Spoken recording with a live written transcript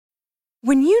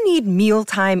When you need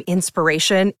mealtime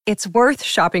inspiration, it's worth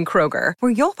shopping Kroger,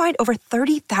 where you'll find over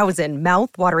 30,000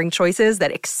 mouth-watering choices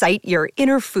that excite your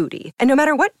inner foodie. And no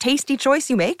matter what tasty choice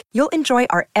you make, you'll enjoy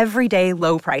our everyday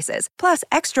low prices, plus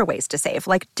extra ways to save,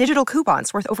 like digital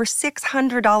coupons worth over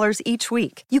 $600 each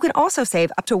week. You can also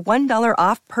save up to $1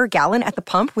 off per gallon at the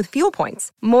pump with fuel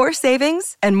points. More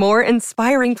savings and more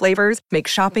inspiring flavors make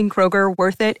shopping Kroger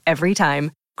worth it every time.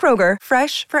 Kroger,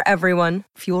 fresh for everyone.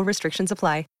 Fuel restrictions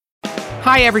apply.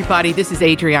 Hi, everybody. This is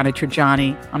Adriana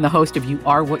Trajani. I'm the host of You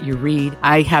Are What You Read.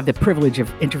 I have the privilege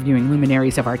of interviewing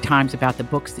luminaries of our times about the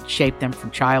books that shaped them from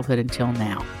childhood until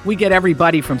now. We get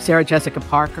everybody from Sarah Jessica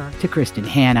Parker to Kristen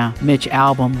Hanna, Mitch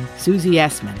Albom, Susie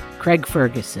Essman, Craig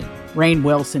Ferguson, Rainn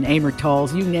Wilson, Amor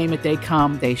Tolls, you name it, they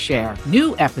come, they share.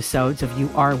 New episodes of You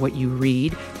Are What You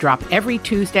Read drop every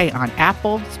Tuesday on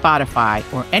Apple, Spotify,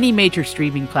 or any major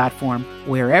streaming platform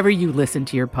wherever you listen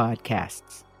to your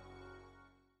podcasts.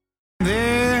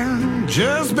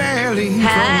 Just barely.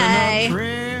 Hey,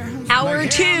 hour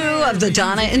 2 of the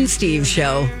Donna and Steve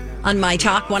show on My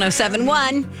Talk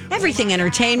 107.1. Everything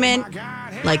entertainment,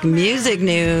 like music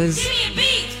news.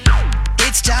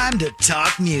 It's time to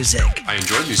talk music. I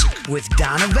enjoy music. With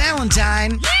Donna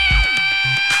Valentine.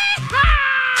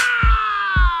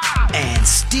 And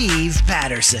Steve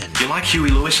Patterson. You like Huey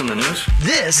Lewis on the news?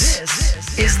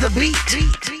 This is The Beat.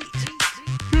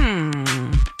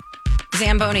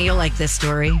 Zamboni, you'll like this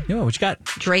story. Yeah, what you got?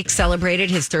 Drake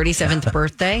celebrated his 37th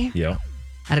birthday Yeah.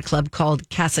 at a club called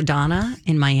Casadonna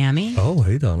in Miami. Oh,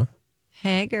 hey, Donna.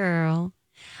 Hey, girl.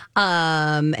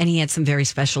 And he had some very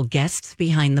special guests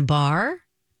behind the bar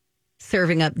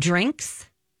serving up drinks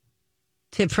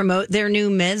to promote their new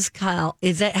mezcal.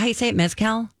 Is that how you say it?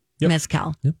 Mezcal? Yep.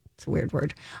 Mezcal. Yep. It's a weird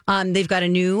word. They've got a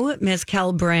new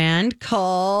mezcal brand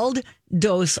called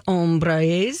Dos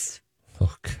Hombres.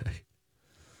 Okay.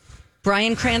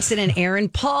 Bryan Cranston and Aaron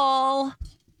Paul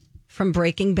from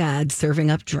Breaking Bad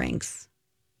serving up drinks.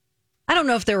 I don't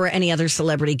know if there were any other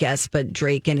celebrity guests, but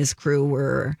Drake and his crew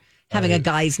were having a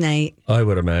guys' night. I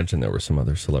would imagine there were some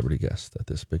other celebrity guests at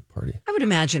this big party. I would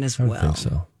imagine as I well. think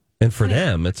so. And for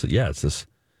them, it's this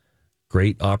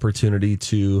great opportunity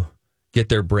to get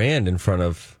their brand in front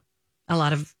of a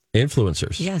lot of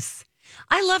influencers. Yes.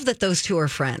 I love that those two are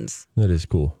friends. That is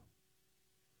cool.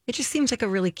 It just seems like a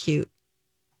really cute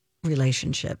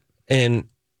relationship. And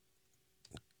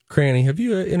Cranny, have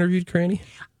you interviewed Cranny?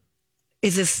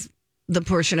 Is this the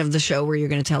portion of the show where you're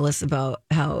going to tell us about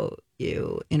how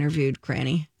you interviewed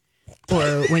Cranny?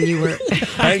 Or when you were...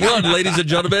 Hang on, ladies and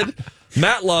gentlemen.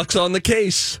 Matlock's on the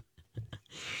case.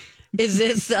 Is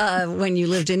this when you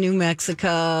lived in New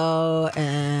Mexico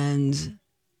and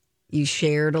you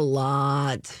shared a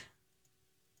lot,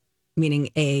 meaning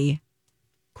a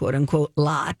quote-unquote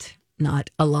lot, not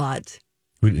a lot?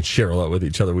 We didn't share a lot with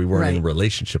each other. We weren't in a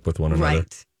relationship with one another.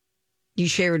 Right. You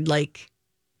shared,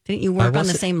 didn't you work on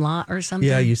the same lot or something?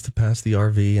 Yeah, I used to pass the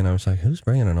RV, and I was like, who's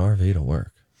bringing an RV to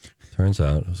work? Turns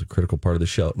out it was a critical part of the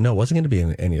show. No, it wasn't going to be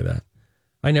in any of that.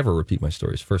 I never repeat my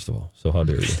stories, first of all, so how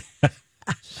dare you?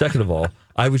 Second of all,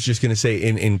 I was just going to say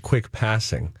in quick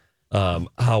passing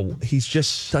how he's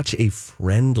just such a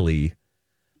friendly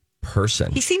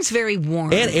person. He seems very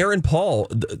warm. And Aaron Paul,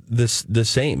 the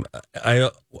same. I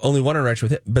only one interaction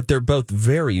with him, but they're both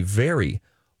very, very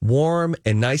warm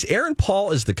and nice. Aaron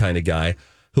Paul is the kind of guy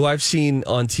who I've seen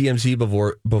on TMZ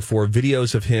before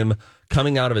videos of him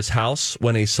coming out of his house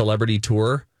when a celebrity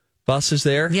tour bus is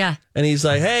there. Yeah. And he's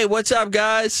like, hey, what's up,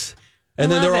 guys?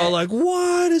 And then they're all like,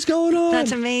 what is going on?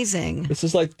 That's amazing. This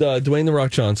is like Dwayne The Rock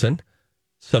Johnson.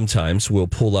 Sometimes will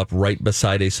pull up right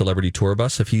beside a celebrity tour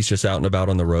bus if he's just out and about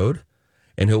on the road,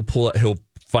 and he'll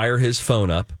fire his phone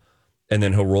up, and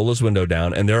then he'll roll his window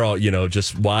down, and they're all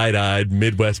just wide-eyed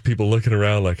Midwest people looking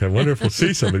around like, I wonder if we'll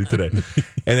see somebody today.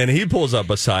 And then he pulls up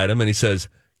beside him and he says,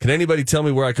 can anybody tell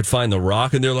me where I could find The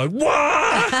Rock? And they're like,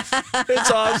 what?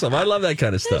 It's awesome. I love that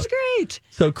kind of stuff. That's great.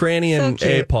 So Cranny and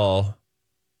A. Paul,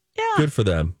 good for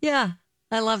them. Yeah,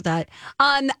 I love that.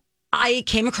 I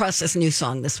came across this new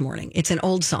song this morning. It's an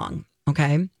old song,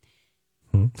 okay?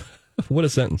 What a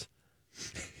sentence.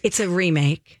 It's a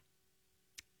remake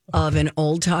of an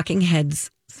old Talking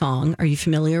Heads song. Are you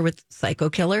familiar with Psycho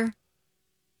Killer?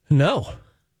 No.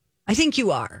 I think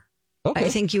you are. Okay. I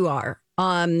think you are.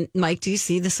 Mike, do you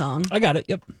see the song? I got it.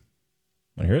 Yep.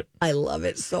 I hear it. I love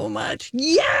it so much.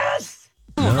 Yes!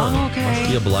 No, okay. Must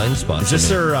be a blind spot. Is this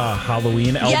their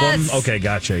Halloween album? Yes. Okay,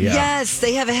 gotcha. Yeah. Yes,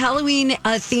 they have a Halloween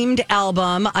themed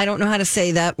album. I don't know how to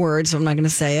say that word, so I'm not going to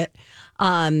say it.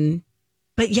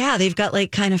 But yeah, they've got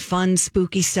kind of fun,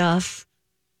 spooky stuff.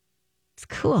 It's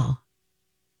cool.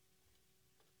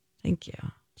 Thank you.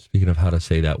 Speaking of how to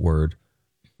say that word,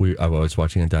 I was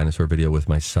watching a dinosaur video with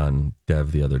my son,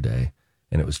 Dev, the other day,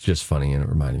 and it was just funny, and it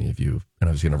reminded me of you, and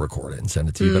I was going to record it and send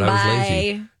it to you, but I was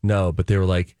lazy. No, but they were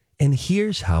like, and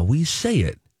here's how we say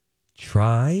it.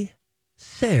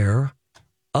 Triceratops.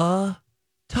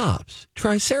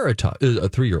 Triceratops. A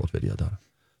 3-year-old video, Donna.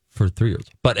 For 3-year-olds.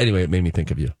 But anyway, it made me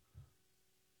think of you.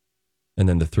 And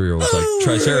then the 3-year-old was like,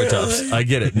 Triceratops. I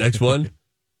get it. Next one.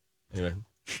 Anyway.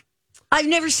 I've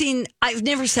never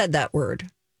said that word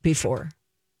before.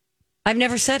 I've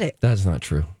never said it. That's not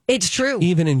true. It's true.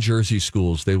 Even in Jersey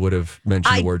schools, they would have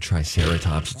mentioned the word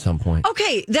Triceratops at some point.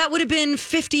 Okay, that would have been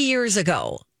 50 years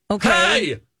ago.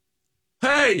 Okay.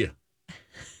 Hey!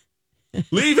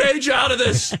 Leave age out of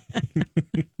this.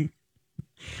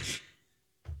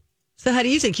 So how do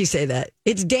you think you say that?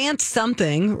 It's dance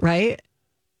something, right?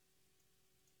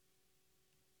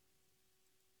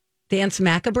 Dance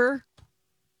macabre?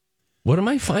 What am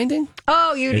I finding?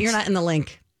 Oh, you're not in the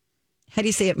link. How do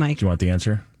you say it, Mike? Do you want the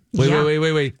answer? Wait.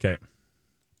 Okay.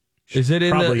 Is it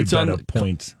in Probably it's on a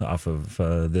point off of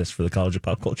this for the College of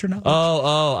Pop Culture knowledge.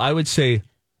 Oh, I would say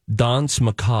Danse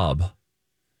Macabre.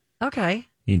 Okay.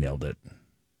 He nailed it.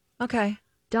 Okay.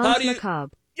 Dance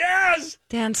macabre. Yes!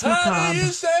 Dance macabre. How do you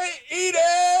say eat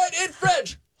it in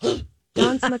French?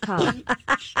 Dance macabre.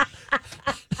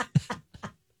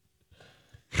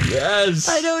 Yes.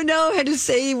 I don't know how to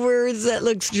say words that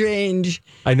look strange.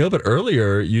 I know, but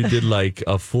earlier you did like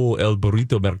a full El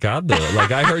Burrito Mercado.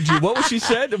 Like I heard you. What was she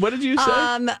said? What did you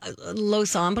say?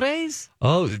 Los Hombres?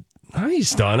 Oh,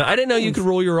 nice, Donna. I didn't know you could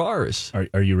roll your R's.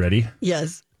 Are you ready?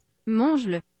 Yes.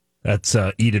 Mange-le. That's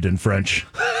eat it in French.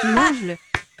 Mange-le.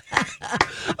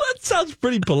 That sounds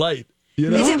pretty polite. You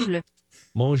know? Mange-le.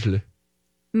 Mange-le.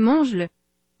 Mange-le.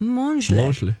 Mange-le.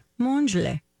 Mange-le.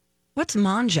 Mange-le. What's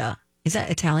manja? Is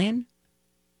that Italian?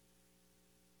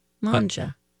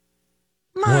 Manja.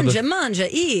 Manja,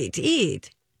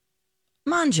 eat.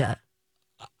 Manja.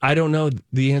 I don't know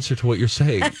the answer to what you're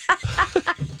saying.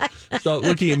 Stop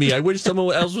looking at me. I wish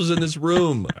someone else was in this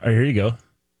room. All right, here you go.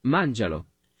 Mangialo.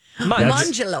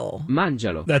 Mangialo.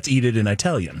 Mangialo. That's eat it in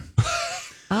Italian.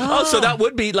 Oh, so that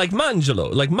would be like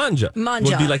mangialo, like manja. Manja.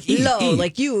 Would be like eat.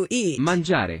 Like you eat.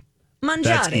 Mangiare. Mangiare.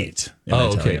 That's eat. in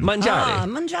Oh, okay. Italian. Mangiare.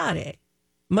 Mangiare.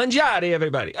 Mangiare,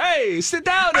 everybody. Hey, sit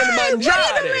down and mangiare.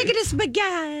 What even making a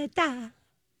spaghetti?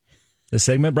 This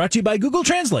segment brought to you by Google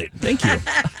Translate. Thank you.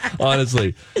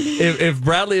 Honestly, if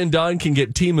Bradley and Don can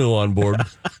get Temu on board,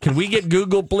 can we get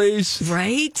Google, please?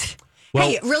 Right? Well,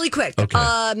 hey, really quick.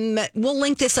 okay. We'll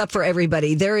link this up for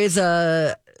everybody. There is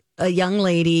a young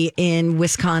lady in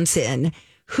Wisconsin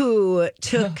who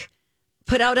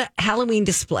put out a Halloween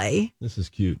display This is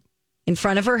cute. in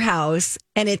front of her house,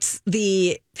 and it's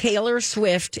the Taylor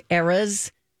Swift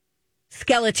era's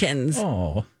skeletons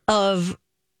Oh. of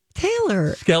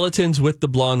Taylor. Skeletons with the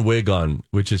blonde wig on,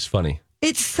 which is funny.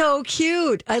 It's so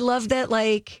cute. I love that.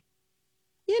 Like,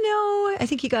 I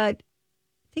think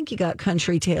you got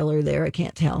country Taylor there. I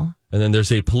can't tell. And then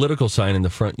there's a political sign in the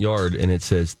front yard, and it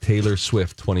says Taylor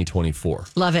Swift 2024.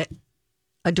 Love it.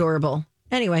 Adorable.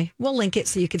 Anyway, we'll link it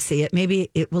so you can see it.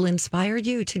 Maybe it will inspire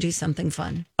you to do something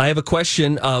fun. I have a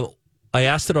question. I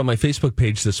asked it on my Facebook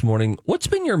page this morning. What's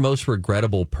been your most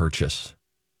regrettable purchase?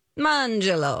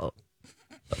 Mangelo.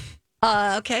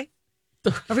 Okay.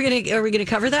 Are we gonna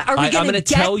cover that? Are we I'm gonna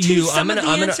tell you.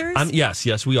 Answers?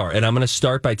 Yes, we are. And I'm gonna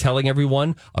start by telling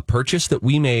everyone a purchase that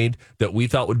we made that we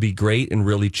thought would be great and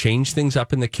really change things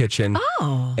up in the kitchen.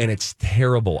 Oh. And it's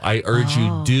terrible. I urge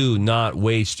you, do not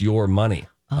waste your money.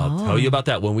 I'll tell you about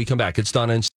that when we come back. It's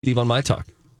Donna and Steve on My Talk.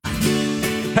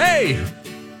 Hey,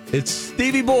 it's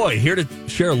Stevie Boy here to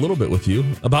share a little bit with you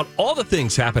about all the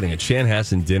things happening at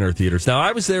Chanhassen Dinner Theaters. Now,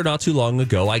 I was there not too long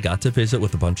ago. I got to visit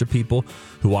with a bunch of people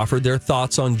who offered their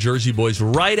thoughts on Jersey Boys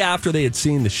right after they had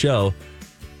seen the show.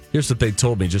 Here's what they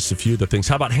told me, just a few of the things.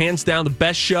 How about hands down the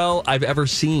best show I've ever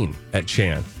seen at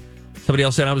Chan? Somebody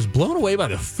else said, I was blown away by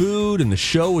the food and the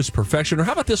show was perfection. Or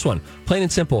how about this one? Plain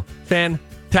and simple,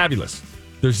 fantabulous.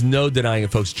 There's no denying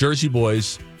it, folks. Jersey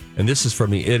Boys, and this is for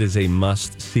me, it is a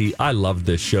must-see. I love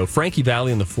this show. Frankie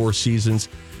Valli and the Four Seasons,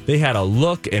 they had a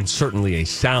look and certainly a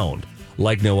sound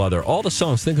like no other. All the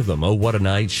songs, think of them. Oh, What a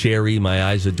Night, Sherry, My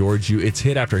Eyes Adored You. It's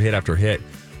hit after hit after hit.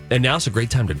 And now's a great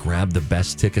time to grab the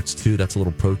best tickets, too. That's a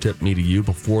little pro tip, me to you,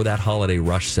 before that holiday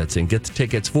rush sets in. Get the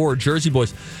tickets for Jersey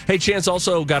Boys. Hey, Chance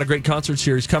also got a great concert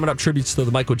series coming up. Tributes to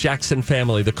the Michael Jackson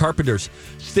family, the Carpenters,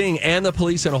 Sting, and the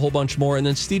Police, and a whole bunch more. And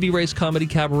then Stevie Ray's Comedy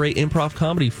Cabaret Improv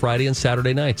Comedy Friday and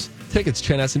Saturday nights. Tickets,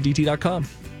 chanhassendT.com.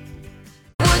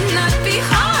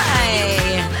 Hi.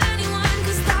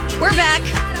 We're back.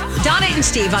 Donna and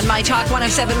Steve on My Talk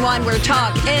 1071, where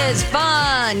talk is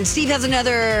fun. Steve has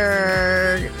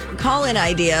another call-in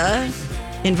idea.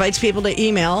 Invites people to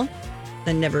email,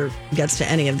 then never gets to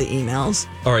any of the emails.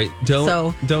 All right,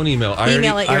 don't email. I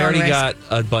already got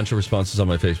a bunch of responses on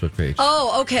my Facebook page.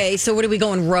 Oh, okay. So what are we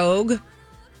going, rogue?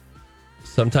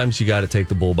 Sometimes you got to take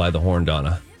the bull by the horn,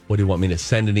 Donna. What do you want me to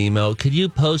send an email? Could you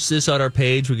post this on our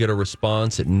page? We get a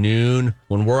response at noon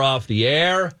when we're off the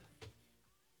air.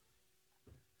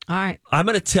 All right. I'm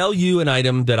going to tell you an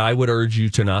item that I would urge you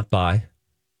to not buy.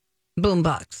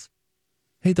 Boombox.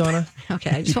 Hey, Donna. Okay,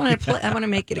 I just want to play. I want to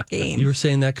make it a game. You were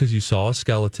saying that because you saw a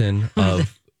skeleton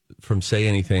from Say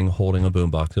Anything holding a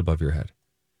boombox above your head.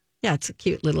 Yeah, it's a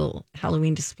cute little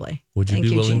Halloween display. Would you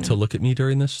be willing Gina. to look at me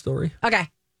during this story? Okay.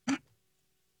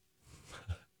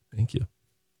 Thank you.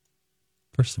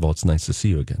 First of all, it's nice to see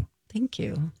you again. Thank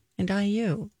you. And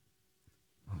you.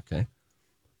 Okay.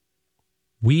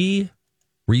 We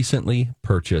recently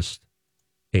purchased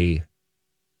a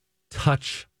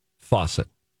touch faucet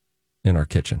in our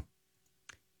kitchen.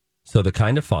 So the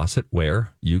kind of faucet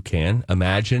where you can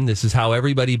imagine, this is how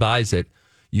everybody buys it.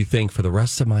 You think, for the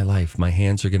rest of my life, my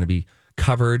hands are going to be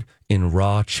covered in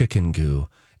raw chicken goo.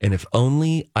 And if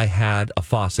only I had a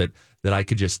faucet that I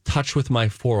could just touch with my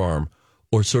forearm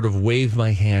or sort of wave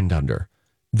my hand under,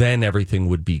 then everything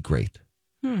would be great.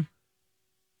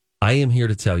 I am here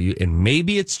to tell you, and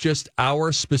maybe it's just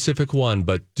our specific one,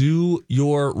 but do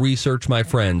your research, my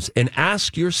friends, and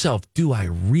ask yourself, do I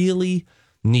really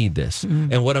need this?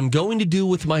 And what I'm going to do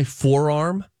with my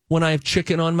forearm when I have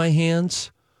chicken on my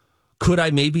hands, could I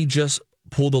maybe just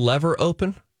pull the lever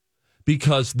open?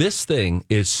 Because this thing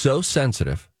is so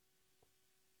sensitive.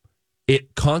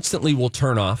 It constantly will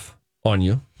turn off on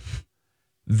you.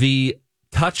 The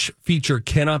touch feature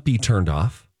cannot be turned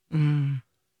off.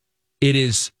 It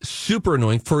is super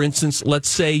annoying. For instance, let's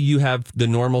say you have the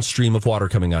normal stream of water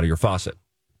coming out of your faucet.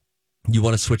 You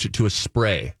want to switch it to a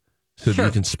spray so that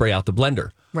you can spray out the blender.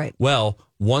 Right. Well,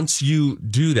 once you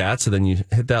do that, so then you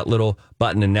hit that little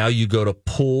button and now you go to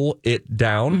pull it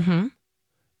down,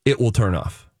 it will turn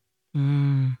off.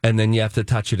 And then you have to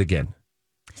touch it again.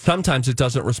 Sometimes it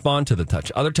doesn't respond to the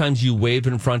touch. Other times you wave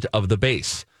in front of the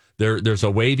base. There's a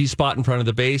wavy spot in front of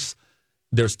the base.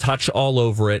 There's touch all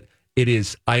over it. It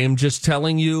is, I am just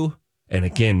telling you, and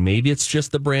again, maybe it's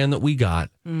just the brand that we got,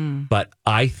 but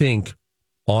I think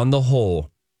on the whole,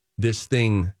 this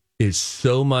thing is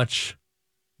so much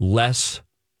less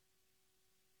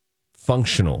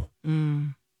functional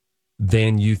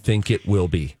than you think it will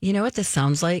be. You know what this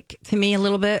sounds like to me a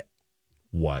little bit?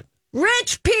 What?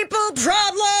 Rich people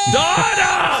problem!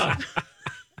 Donna!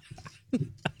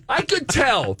 I could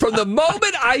tell from the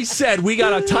moment I said we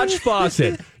got a touch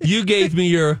faucet, you gave me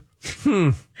your,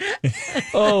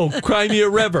 oh, cry me a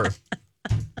river.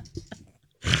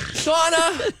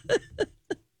 Donna!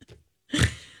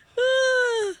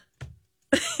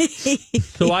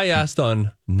 So I asked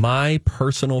on my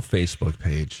personal Facebook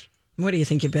page. What do you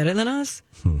think, you're better than us?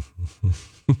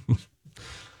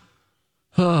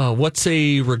 What's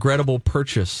a regrettable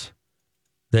purchase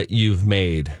that you've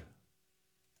made?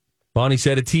 Bonnie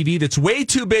said a TV that's way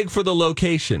too big for the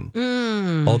location.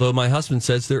 Although my husband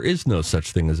says there is no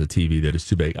such thing as a TV that is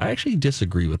too big. I actually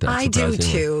disagree with that. I do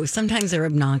too. Sometimes they're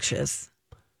obnoxious.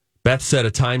 Beth said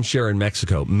a timeshare in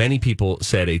Mexico. Many people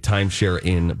said a timeshare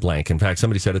in blank. In fact,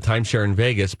 somebody said a timeshare in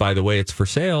Vegas. By the way, it's for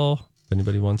sale. If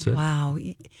anybody wants it. Wow.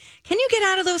 Can you get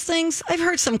out of those things? I've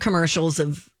heard some commercials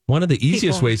of one of the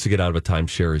easiest ways to get out of a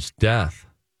timeshare is death.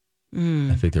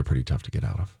 I think they're pretty tough to get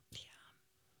out of.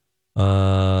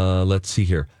 Yeah. Let's see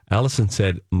here. Allison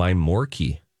said my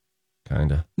Morkie.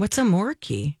 Kind of. What's a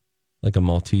Morkie? Like a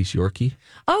Maltese Yorkie.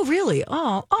 Oh, really?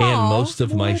 Oh. And most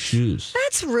of my shoes.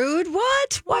 That's rude.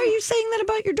 What? Why are you saying that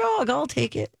about your dog? I'll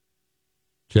take it.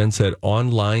 Jen said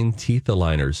online teeth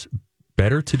aligners.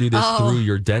 Better to do this through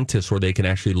your dentist where they can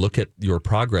actually look at your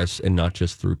progress and not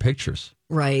just through pictures.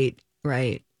 Right.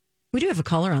 We do have a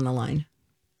caller on the line.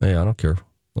 Hey, I don't care.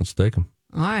 Let's take him.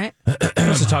 All right.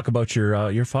 Let's talk about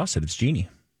your faucet. It's Jeannie.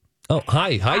 Oh,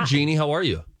 hi, Jeannie. How are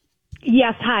you?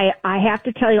 Yes, hi. I have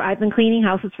to tell you, I've been cleaning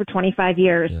houses for 25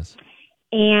 years. Yes.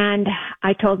 And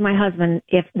I told my husband,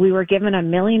 if we were given $1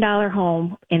 million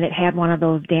home and it had one of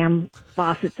those damn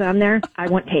faucets on there, I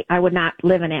would not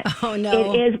live in it. Oh,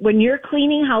 no. It is, when you're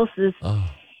cleaning houses,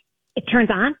 it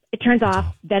turns on, it turns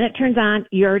off, then it turns on.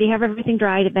 You already have everything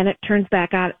dried, and then it turns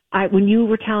back on. When you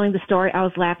were telling the story, I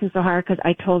was laughing so hard because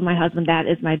I told my husband that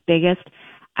is my biggest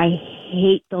I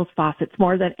hate those faucets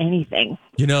more than anything.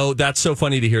 You know, that's so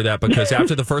funny to hear that, because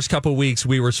after the first couple of weeks,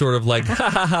 we were sort of like, ha,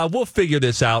 ha, ha, we'll figure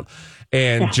this out.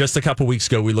 And just a couple of weeks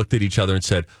ago, we looked at each other and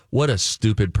said, what a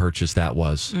stupid purchase that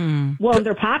was. Well,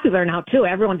 they're popular now, too.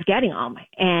 Everyone's getting them.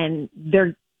 And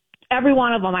every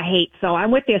one of them I hate. So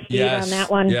I'm with you, Steve, on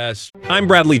that one. Yes. I'm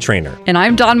Bradley Trainer. And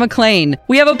I'm Don McClain.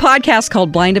 We have a podcast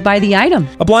called Blinded by the Item.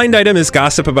 A blind item is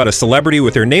gossip about a celebrity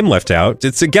with their name left out.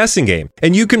 It's a guessing game,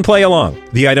 and you can play along.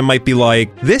 The item might be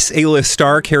like, this A-list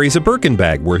star carries a Birkin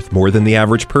bag worth more than the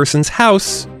average person's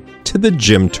house to the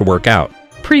gym to work out.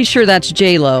 Pretty sure that's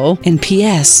J-Lo. And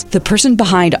P.S. the person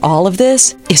behind all of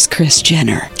this is Kris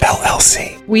Jenner,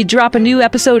 LLC. We drop a new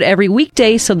episode every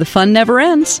weekday so the fun never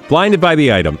ends. Blinded by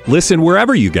the Item. Listen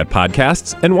wherever you get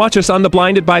podcasts and watch us on the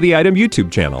Blinded by the Item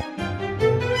YouTube channel.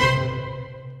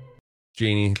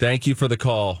 Jeannie, thank you for the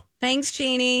call. Thanks,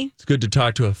 Jeannie. It's good to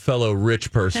talk to a fellow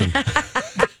rich person.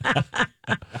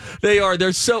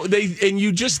 And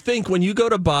you just think when you go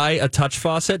to buy a touch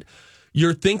faucet,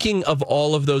 you're thinking of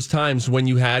all of those times when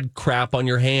you had crap on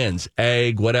your hands,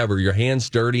 egg, whatever, your hand's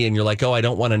dirty, and you're like, oh, I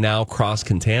don't want to now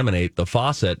cross-contaminate the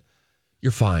faucet.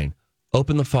 You're fine.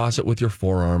 Open the faucet with your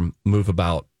forearm, move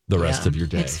about the rest of your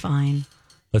day. It's fine.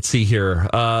 Let's see here.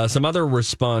 Some other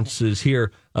responses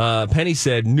here. Penny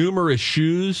said, numerous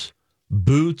shoes,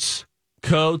 boots,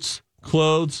 coats,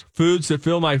 clothes, foods that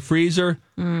fill my freezer.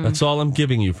 That's all I'm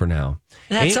giving you for now.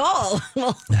 That's all.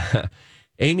 Well,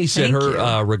 Amy said Thank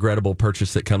her regrettable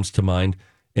purchase that comes to mind,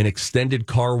 an extended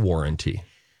car warranty.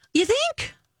 you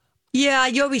think? Yeah,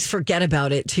 you always forget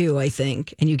about it too, I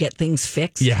think, and you get things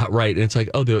fixed. Yeah, right. And it's like,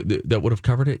 oh, that would have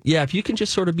covered it. Yeah, if you can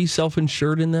just sort of be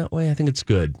self-insured in that way, I think it's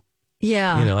good.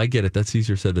 Yeah. You know, I get it. That's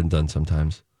easier said than done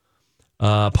sometimes.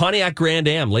 Pontiac Grand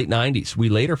Am, late 90s. We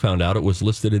later found out it was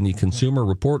listed in the Consumer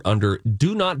Report under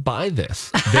do not buy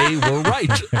this. They were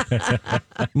right.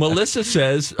 Melissa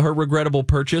says her regrettable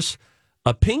purchase,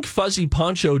 a pink fuzzy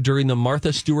poncho during the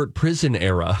Martha Stewart prison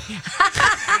era.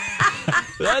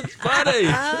 That's funny.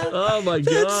 Oh, my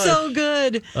God. That's so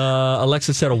good.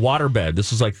 Alexa said a waterbed.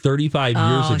 This was like 35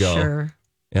 years ago. Sure.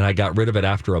 And I got rid of it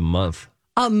after a month.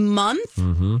 A month?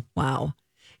 Mm-hmm. Wow.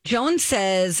 Joan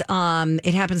says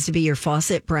it happens to be your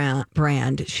faucet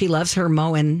brand. She loves her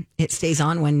Moen. It stays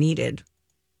on when needed.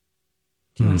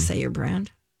 Do you want to say your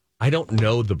brand? I don't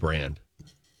know the brand.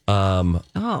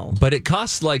 Oh. But it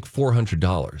costs like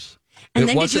 $400. And it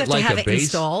then did you have to like have a it base.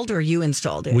 Installed, or you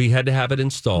installed it? We had to have it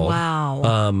installed.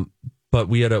 Wow. But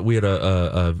we had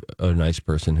a nice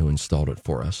person who installed it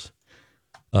for us,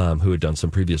 who had done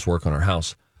some previous work on our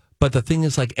house. But the thing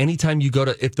is, like, anytime you go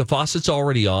to, if the faucet's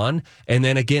already on, and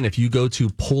then again, if you go to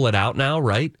pull it out now,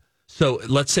 right? So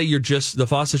let's say the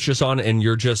faucet's just on and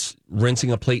you're just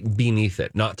rinsing a plate beneath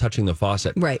it, not touching the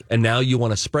faucet. Right. And now you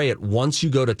want to spray it. Once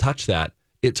you go to touch that,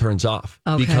 it turns off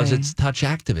because it's touch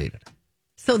activated.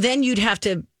 So then you'd have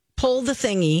to pull the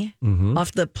thingy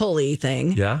off the pulley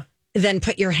thing. Yeah. Then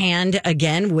put your hand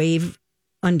again, wave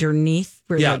underneath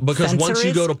where the because sensor once you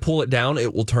is? go to pull it down,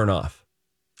 it will turn off.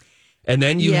 And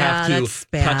then you have to that's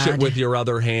touch it bad. with your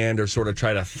other hand or sort of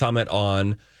try to thumb it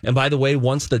on. And by the way,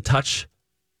 once the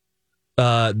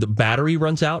battery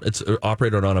runs out, it's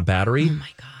operated on a battery. Oh, my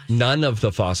gosh. None of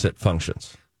the faucet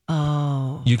functions.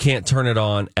 Oh. You can't turn it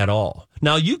on at all.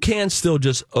 Now, you can still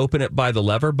just open it by the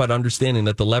lever, but understanding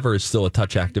that the lever is still a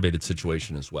touch-activated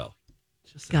situation as well.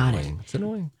 Got annoying. It's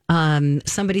annoying.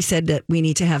 Somebody said that we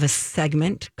need to have a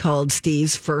segment called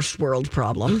Steve's First World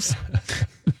Problems.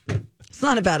 It's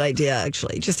not a bad idea,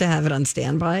 actually, just to have it on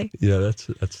standby. Yeah,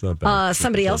 that's not bad.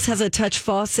 Somebody else has a touch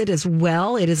faucet as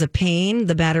well. It is a pain.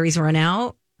 The batteries run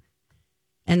out.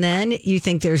 And then you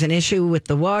think there's an issue with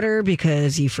the water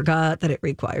because you forgot that it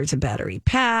requires a battery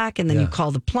pack. And then you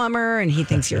call the plumber and he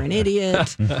thinks you're an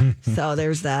idiot. So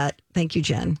there's that. Thank you,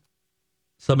 Jen.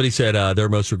 Somebody said their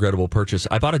most regrettable purchase.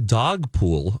 I bought a dog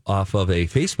pool off of a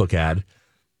Facebook ad.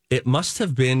 It must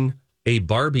have been a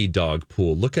Barbie dog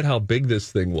pool. Look at how big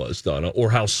this thing was, Donna, or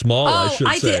how small, I should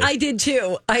say. I did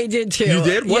too. You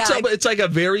did? What's up? It's like a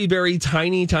very, very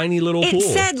tiny, tiny little pool. It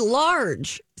said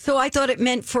large, so I thought it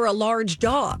meant for a large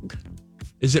dog.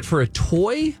 Is it for a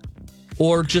toy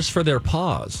or just for their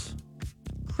paws?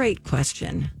 Great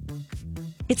question.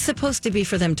 It's supposed to be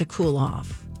for them to cool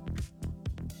off.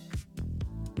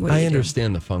 I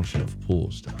understand the function of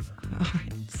pools, Donna. All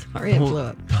right. Sorry, I blew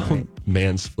up. Don't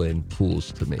mansplain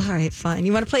pools to me. All right, fine.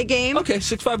 You want to play a game? Okay,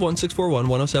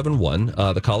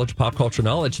 651-641-1071. The College Pop Culture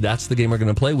Knowledge. That's the game we're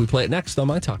going to play. We play it next on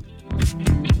My Talk.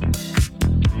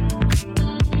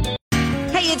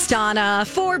 Hey, it's Donna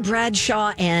for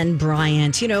Bradshaw and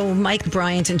Bryant. You know, Mike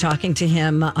Bryant, and talking to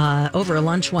him over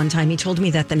lunch one time, he told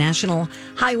me that the National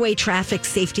Highway Traffic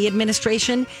Safety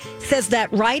Administration says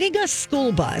that riding a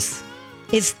school bus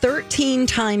is 13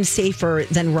 times safer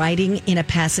than riding in a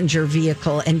passenger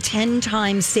vehicle and 10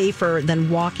 times safer than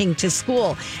walking to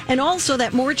school. And also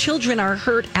that more children are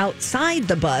hurt outside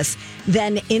the bus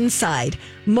than inside.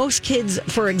 Most kids,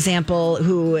 for example,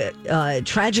 who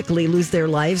tragically lose their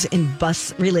lives in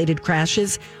bus-related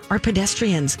crashes are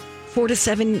pedestrians, 4 to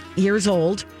 7 years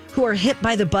old, who are hit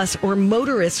by the bus, or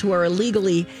motorists who are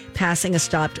illegally passing a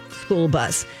stopped school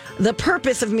bus. The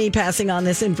purpose of me passing on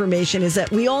this information is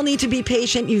that we all need to be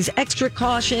patient, use extra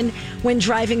caution when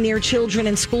driving near children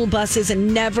and school buses,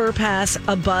 and never pass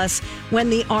a bus when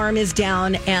the arm is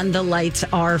down and the lights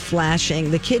are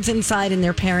flashing. The kids inside and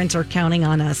their parents are counting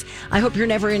on us. I hope you're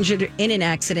never injured in an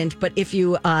accident, but if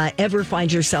you ever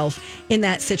find yourself in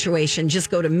that situation, just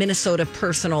go to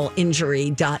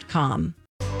minnesotapersonalinjury.com.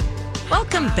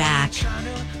 Welcome back.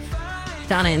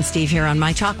 Donna and Steve here on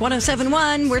My Talk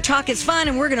 107.1, where talk is fun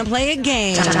and we're going to play a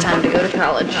game. Time to go to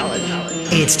college.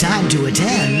 It's time to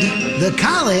attend the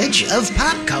College of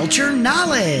Pop Culture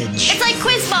Knowledge. It's like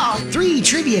quiz ball. 3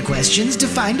 trivia questions to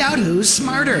find out who's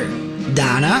smarter.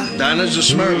 Donna? Donna's a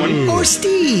smart one. Or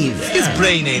Steve? His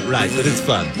brain ain't right, but it's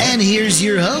fun. And here's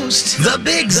your host, the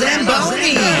Big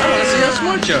Zamboni. How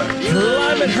smart you are.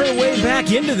 Climbing her way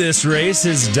back into this race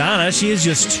is Donna. She is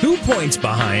just 2 points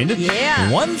behind. Yeah.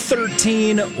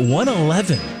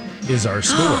 113-111 is our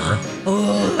score.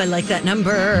 Oh, I like that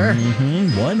number.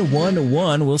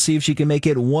 1-1-1. We'll see if she can make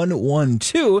it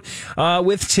 1-1-2.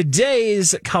 With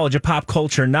today's College of Pop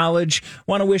Culture Knowledge,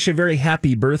 want to wish a very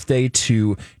happy birthday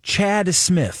to Chad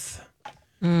Smith.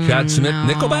 Chad Smith,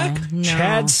 Nickelback? No.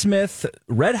 Chad Smith,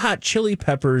 Red Hot Chili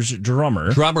Peppers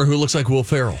drummer. Drummer who looks like Will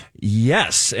Ferrell.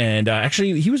 Yes, and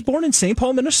actually, he was born in St.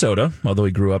 Paul, Minnesota, although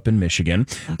he grew up in Michigan.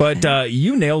 Okay. But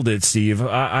you nailed it, Steve.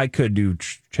 I could do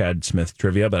Chad Smith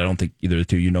trivia, but I don't think either of the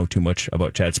two you know too much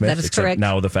about Chad Smith. That is except correct.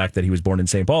 Now the fact that he was born in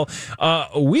St. Paul.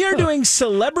 We are doing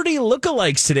celebrity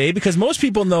lookalikes today because most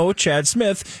people know Chad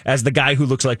Smith as the guy who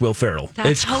looks like Will Ferrell.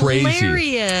 That's hilarious.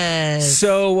 Crazy.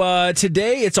 So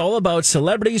today it's all about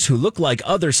celebrities who look like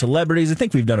other celebrities. I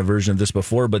think we've done a version of this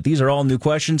before, but these are all new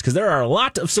questions because there are a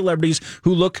lot of celebrities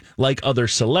who look like other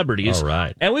celebrities. All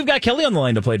right. And we've got Kelly on the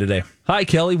line to play today. Hi,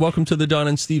 Kelly. Welcome to the Don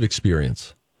and Steve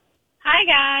experience. Hi,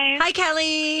 guys. Hi,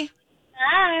 Kelly.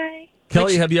 Hi.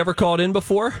 Kelly, have you ever called in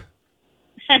before?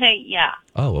 Yeah.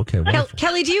 Oh, okay. Wonderful.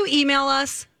 Kelly, do you email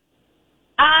us?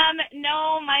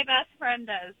 No, my best friend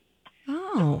does.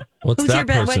 Oh. What's that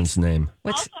person's name?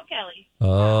 Also Kelly.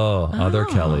 Oh, other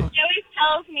Kelly. She always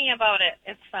tells me about it.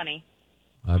 It's funny.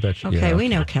 I bet you. Okay, yeah, we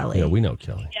know Kelly. Yeah, we know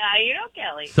Kelly. Yeah, you know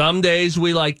Kelly. Some days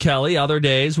we like Kelly. Other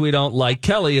days we don't like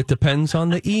Kelly. It depends on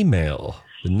the email,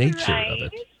 the nature of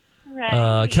it.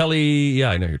 Right. Kelly, yeah,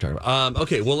 I know who you're talking about.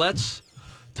 Okay, well, let's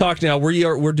talk now.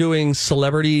 We're doing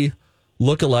celebrity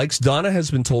lookalikes. Donna has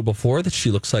been told before that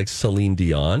she looks like Celine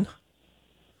Dion.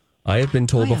 I have been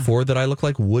told before that I look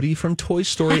like Woody from Toy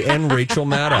Story and Rachel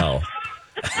Maddow.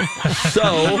 So,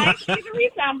 I see the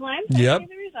resemblance. yep.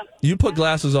 You put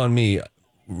glasses on me.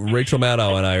 Rachel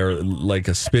Maddow and I are like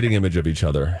a spitting image of each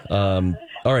other.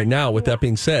 All right, now, with that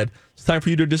being said, it's time for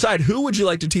you to decide who would you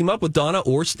like to team up with, Donna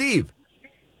or Steve?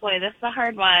 Boy, this is a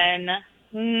hard one.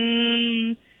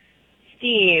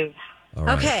 Steve. All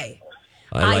right. Okay.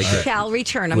 I shall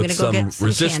return. I'm going to go get some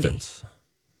resistance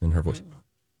in her voice.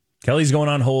 Kelly's going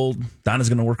on hold. Donna's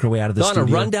going to work her way out of the Donna,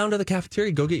 studio. run down to the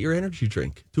cafeteria. Go get your energy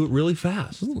drink. Do it really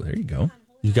fast. Ooh, there you go.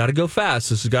 You got to go fast.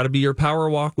 This has got to be your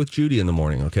power walk with Judy in the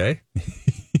morning, okay?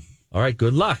 All right,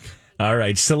 good luck. All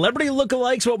right, celebrity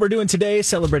lookalikes, what we're doing today,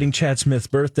 celebrating Chad Smith's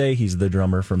birthday. He's the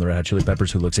drummer from the Red Hot Chili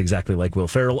Peppers who looks exactly like Will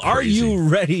Ferrell. Are Crazy. you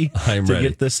ready I'm to ready.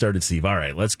 get this started, Steve? All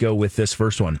right, let's go with this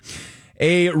first one.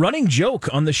 A running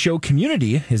joke on the show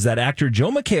Community is that actor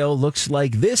Joe McHale looks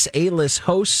like this A-list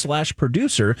host /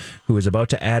 producer who is about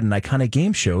to add an iconic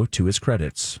game show to his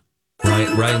credits.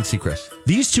 Ryan Seacrest.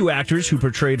 These two actors who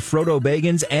portrayed Frodo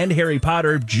Baggins and Harry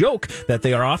Potter joke that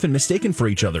they are often mistaken for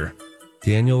each other.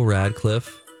 Daniel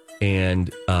Radcliffe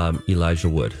and Elijah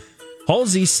Wood.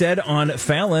 Halsey said on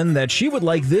Fallon that she would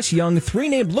like this young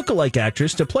three-named lookalike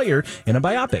actress to play her in a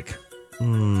biopic.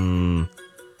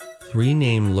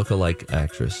 Three-name lookalike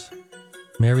actress.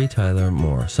 Mary Tyler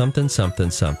Moore. Something.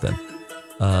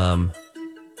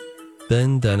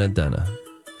 Then Dunna.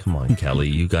 Come on, Kelly.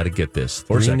 You got to get this.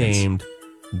 4 seconds. Three-named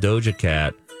Doja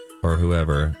Cat or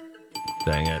whoever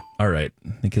Dang it. All right.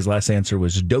 I think his last answer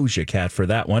was Doja Cat for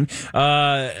that one.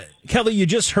 Kelly, you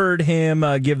just heard him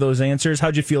give those answers.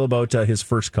 How'd you feel about his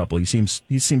first couple? He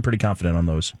seemed pretty confident on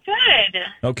those. Good.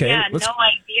 Okay. Yeah, no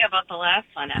idea about the last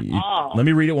one at all. Let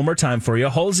me read it one more time for you.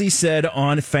 Halsey said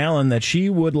on Fallon that she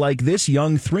would like this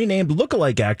young three-named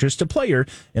lookalike actress to play her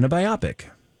in a biopic.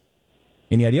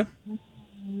 Any idea?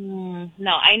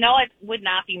 No, I know it would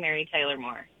not be Mary Tyler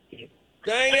Moore.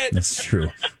 Dang it. That's true.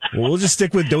 Well, we'll just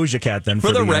stick with Doja Cat then.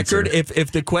 For the record, answer.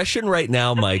 if the question right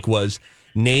now, Mike, was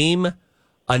name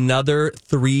another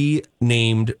 3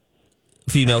 named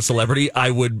female celebrity, I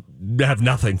would have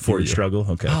nothing for you. Struggle?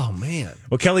 Okay. Oh, man.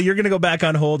 Well, Kelly, you're going to go back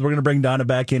on hold. We're going to bring Donna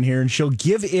back in here, and she'll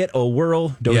give it a whirl.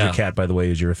 Doja Cat, by the way,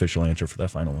 is your official answer for that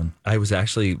final one. I was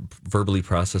actually verbally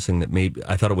processing that maybe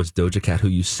I thought it was Doja Cat who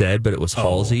you said, but it was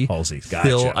Halsey. Halsey. Gotcha.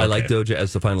 Still, I Okay. like Doja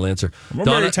as the final answer. Or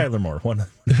Donna, Mary Tyler Moore. One.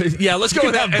 Yeah, let's go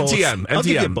with that. Both. MTM. I'll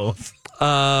give you MTM. both.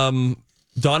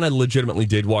 Donna legitimately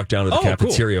did walk down to the Oh,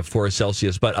 cafeteria for a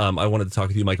Celsius, but I wanted to talk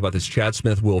with you, Mike, about this Chad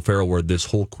Smith, Will Ferrell, where this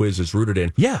whole quiz is rooted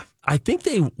in. Yeah. I think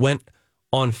they went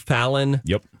on Fallon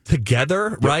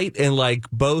together, right? And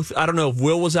like both, I don't know if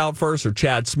Will was out first or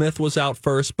Chad Smith was out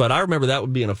first, but I remember that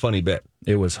would be a funny bit.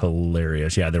 It was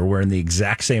hilarious. Yeah, they were wearing the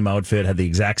exact same outfit, had the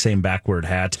exact same backward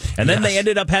hat, and then they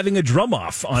ended up having a drum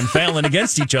off on Fallon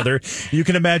against each other. You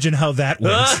can imagine how that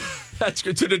went. That's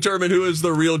good to determine who is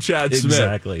the real Chad Smith.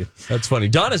 Exactly. That's funny.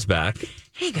 Donna's back.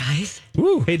 Hey, guys.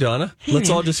 Woo. Hey, Donna. Hey, Let's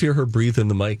man. all just hear her breathe in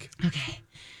the mic. Okay.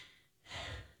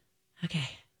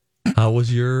 How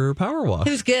was your power walk?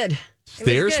 It was good.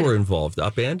 Stairs were involved,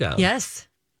 up and down. Yes.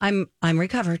 I'm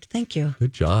recovered. Thank you.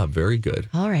 Good job. Very good.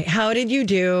 All right. How did you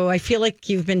do? I feel like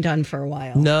you've been done for a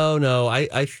while. No.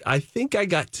 I think I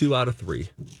got 2 out of 3.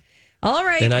 All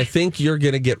right. And I think you're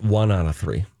going to get 1 out of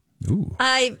 3. Ooh.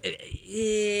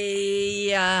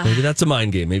 Yeah. Maybe that's a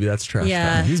mind game. Maybe that's trash.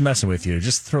 Yeah. He's messing with you.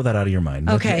 Just throw that out of your mind.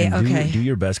 Okay, And okay. Do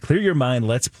your best. Clear your mind.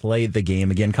 Let's play the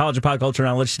game. Again, College of Pop Culture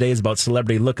Knowledge today is about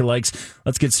celebrity lookalikes.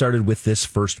 Let's get started with this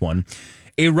first one.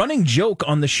 A running joke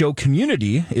on the show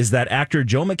Community is that actor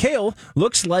Joe McHale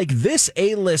looks like this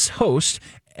A-list host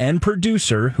and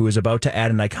producer who is about to add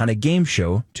an iconic game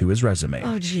show to his resume.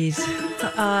 Oh, geez.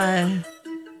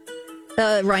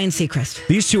 Ryan Seacrest.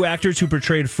 These two actors who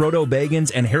portrayed Frodo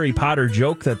Baggins and Harry Potter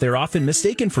joke that they're often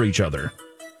mistaken for each other.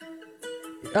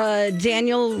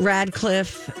 Daniel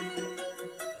Radcliffe.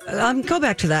 Go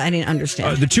back to that. I didn't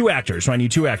understand. The 2 actors. So I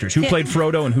need 2 actors. Who played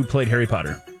Frodo and who played Harry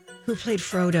Potter? Who played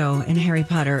Frodo in Harry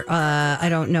Potter? I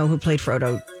don't know who played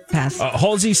Frodo. Pass.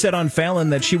 Halsey said on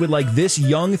Fallon that she would like this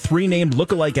young 3-named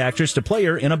lookalike actress to play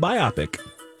her in a biopic.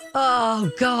 Oh,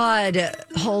 God.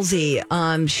 Halsey.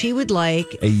 She would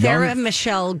like young- Sarah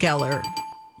Michelle Gellar.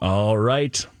 All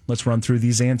right. Let's run through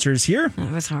these answers here.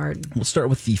 That was hard. We'll start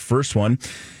with the first one.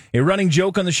 A running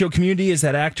joke on the show Community is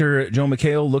that actor Joe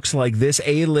McHale looks like this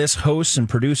A-list host and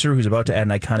producer who's about to add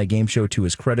an iconic game show to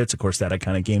his credits. Of course, that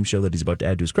iconic game show that he's about to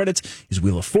add to his credits is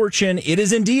Wheel of Fortune. It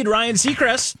is indeed Ryan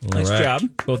Seacrest. Nice job.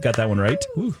 Both got that one right.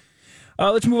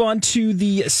 Let's move on to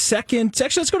the second.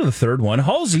 Actually, let's go to the third one.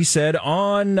 Halsey said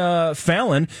on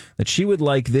Fallon that she would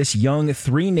like this young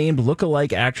 3-named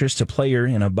lookalike actress to play her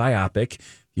in a biopic.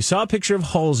 You saw a picture of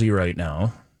Halsey right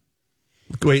now.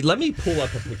 Wait, let me pull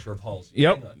up a picture of Halsey.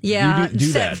 Yep. Yeah. You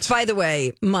do that. By the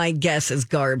way, my guess is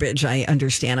garbage. I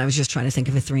understand. I was just trying to think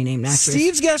of a 3-named actress.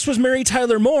 Steve's guess was Mary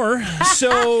Tyler Moore,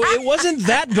 so it wasn't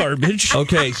that garbage.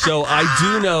 Okay, so I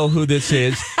do know who this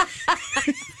is.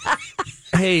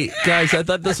 Hey, guys, I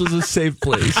thought this was a safe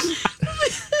place.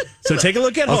 So take a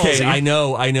look at Halsey. Okay, I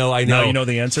know. Now you know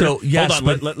the answer? So, yes,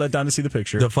 hold on, let Donna see the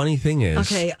picture. The funny thing is,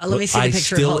 Okay, let me see the I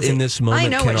picture of still Halsey. in this moment I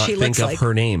know what cannot she think looks of like.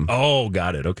 her name. Oh,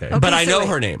 got it. Okay. But I so know wait.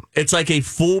 her name. It's like a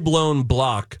full-blown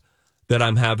block that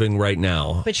I'm having right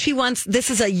now. But this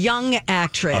is a young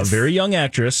actress. A very young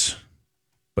actress,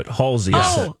 but Halsey.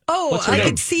 Oh, her I name?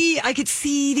 could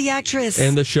see the actress.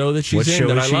 And the show that she's What in show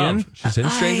that is I she love. in? She's in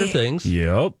Stranger Things.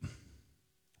 Yep.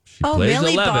 She plays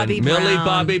Millie 11. Bobby Millie Brown.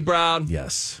 Bobby Brown.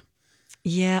 Yes.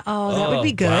 Yeah. Oh, that would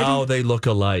be good. Wow, they look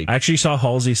alike. I actually saw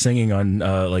Halsey singing on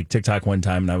like TikTok one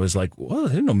time, and I was like, "Well, I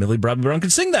didn't know Millie Bobby Brown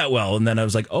could sing that well." And then I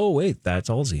was like, "Oh, wait, that's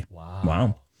Halsey."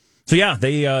 Wow. So yeah,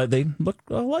 they look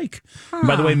alike. And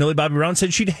by the way, Millie Bobby Brown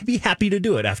said she'd be happy to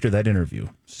do it after that interview.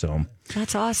 So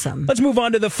That's awesome. let's move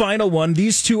on to the final one.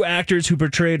 These 2 actors who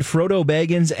portrayed Frodo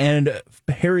Baggins and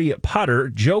Harry Potter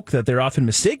joke that they're often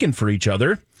mistaken for each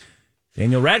other.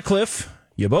 Daniel Radcliffe,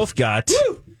 you both got.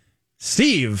 Woo!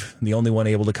 Steve, the only one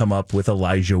able to come up with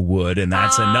Elijah Wood, and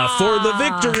that's enough for the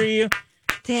victory.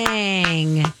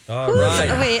 Dang. All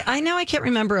right. Wait, I know I can't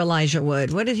remember Elijah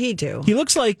Wood. What did he do? He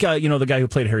looks like, the guy who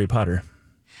played Harry Potter.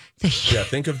 Yeah,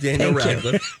 think of Daniel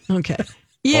Radcliffe. Okay.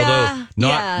 Yeah.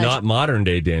 Although not modern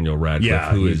day Daniel Radcliffe,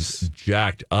 who is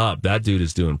jacked up. That dude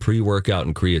is doing pre-workout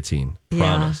and creatine.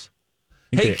 Promise.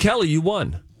 Hey, Kelly, you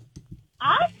won.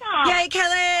 Awesome. Yay,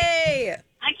 Kelly.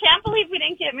 I can't believe we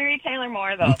didn't get Mary Taylor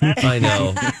Moore, though. That's I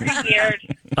know. weird.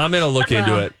 I'm going to look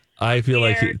into it. I feel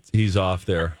like he's off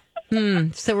there.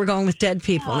 So we're going with dead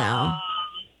people now.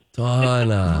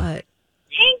 Donna. What?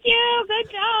 Thank you.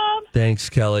 Good job. Thanks,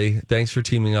 Kelly. Thanks for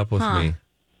teaming up with me.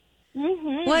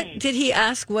 Mm-hmm. What did he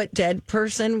ask? What dead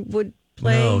person would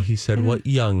play? No, he said, what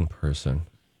young person?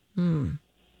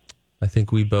 I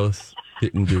think we both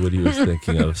didn't do what he was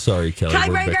thinking of. Sorry, Kelly.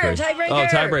 Tiebreaker. Oh,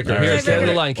 tiebreaker. Here, stay on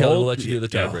the line, Kelly. We'll let you do the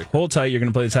tiebreaker. Hold tight. You're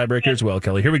going to play the tiebreaker as well,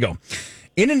 Kelly. Here we go.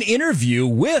 In an interview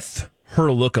with her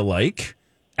lookalike,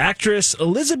 actress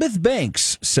Elizabeth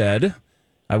Banks said,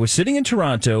 I was sitting in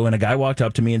Toronto and a guy walked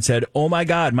up to me and said, oh my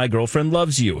God, my girlfriend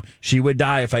loves you. She would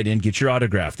die if I didn't get your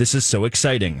autograph. This is so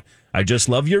exciting. I just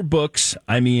love your books.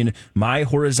 I mean, My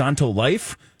Horizontal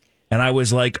Life. And I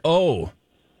was like, oh,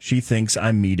 she thinks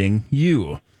I'm meeting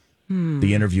you.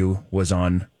 The interview was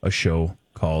on a show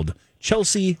called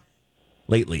Chelsea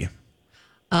Lately.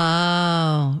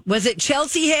 Oh, was it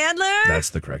Chelsea Handler? That's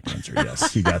the correct answer.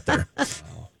 Yes, you got there.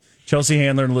 Chelsea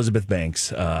Handler and Elizabeth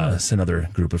Banks. It's another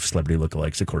group of celebrity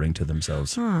lookalikes, according to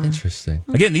themselves. Interesting.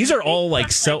 Again, these are all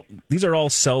these are all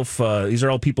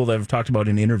people that have talked about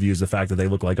in interviews the fact that they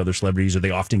look like other celebrities, or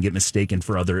they often get mistaken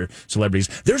for other celebrities.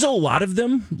 There's a lot of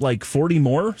them, like 40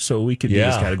 more. So we could do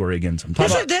this category again sometime.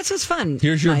 That's what's fun.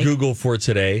 Here's your Mike. Google for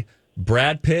today: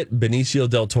 Brad Pitt, Benicio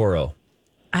del Toro.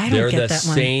 I don't They're get the that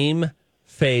one. same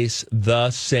face,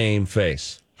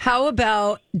 How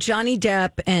about Johnny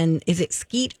Depp and is it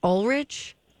Skeet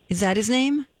Ulrich? Is that his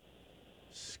name?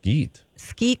 Skeet.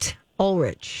 Skeet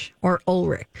Ulrich or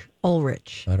Ulrich.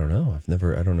 I don't know.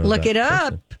 I don't know. Look that it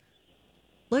person. up.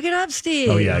 Look it up, Steve.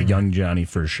 Oh yeah, young Johnny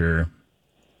for sure.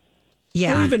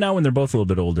 Yeah. Well, even now when they're both a little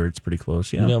bit older, it's pretty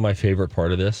close. Yeah. You know my favorite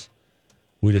part of this?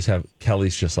 We just have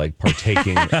Kelly's just like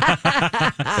partaking in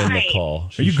the call.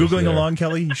 Are you She's just Googling there. along,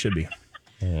 Kelly? You should be.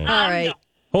 All right.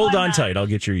 Hold on tight. I'll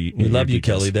get your. We love you,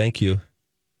 Kelly. Thank you.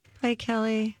 Hi,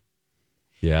 Kelly.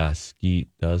 Yeah, Skeet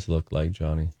does look like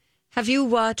Johnny. Have you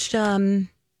watched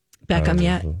Beckham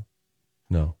yet?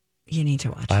 No. You need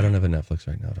to watch I don't have a Netflix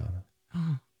right now,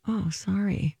 Donna. Oh,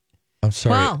 sorry. I'm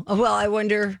sorry. Well, I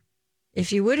wonder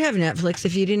if you would have Netflix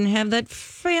if you didn't have that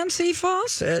fancy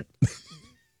faucet.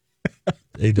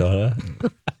 Hey, Donna.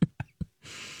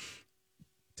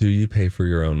 Do you pay for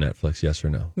your own Netflix? Yes or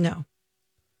no? No.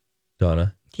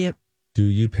 Donna? Yep. Do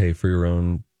you pay for your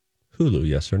own Hulu?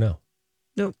 Yes or no?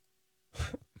 Nope.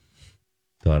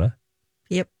 Donna?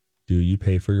 Yep. Do you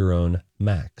pay for your own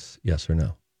Max? Yes or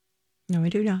no? No, I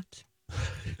do not.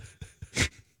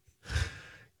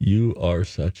 You are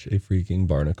such a freaking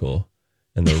barnacle,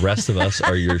 and the rest of us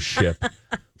are your ship.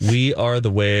 We are the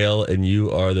whale, and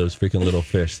you are those freaking little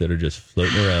fish that are just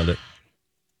floating around it.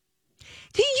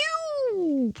 Do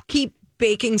you keep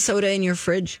baking soda in your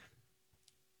fridge?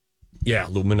 Yeah,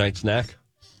 little midnight snack.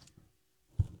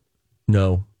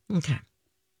 No. Okay.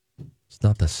 It's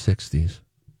not the 60s.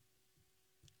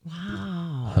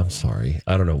 Wow. I'm sorry.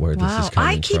 I don't know where this is coming from.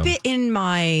 I keep it in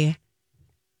my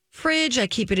fridge. I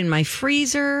keep it in my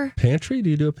freezer. Pantry? Do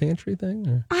you do a pantry thing?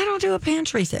 Or? I don't do a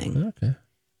pantry thing. Okay.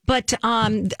 But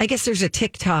I guess there's a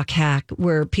TikTok hack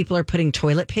where people are putting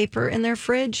toilet paper in their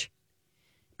fridge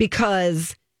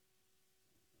because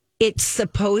it's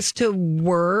supposed to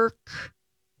work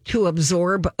to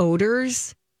absorb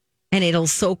odors and it'll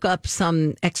soak up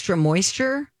some extra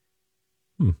moisture.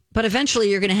 But eventually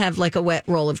you're going to have like a wet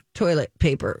roll of toilet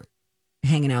paper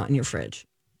hanging out in your fridge.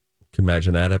 Can you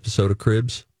imagine that episode of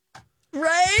Cribs?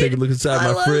 Right? Take a look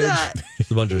inside my fridge.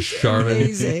 There's a bunch of Charmin,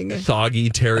 amazing. soggy,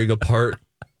 tearing apart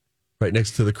right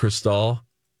next to the Cristal.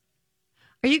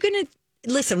 Are you going to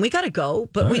listen? We got to go,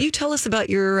 but will you tell us about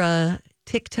your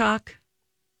TikTok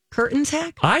curtains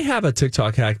hack? I have a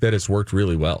TikTok hack that has worked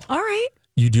really well. All right.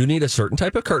 You do need a certain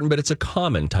type of curtain, but it's a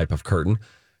common type of curtain.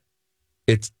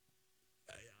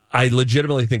 I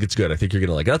legitimately think it's good. I think you're going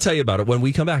to like it. I'll tell you about it when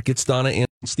we come back. It's Donna and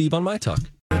Steve on My Talk.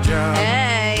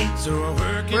 Hey,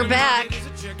 we're back.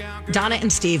 Donna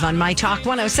and Steve on My Talk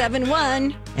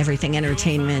 107.1, Everything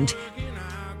Entertainment.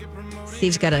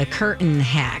 Steve's got a curtain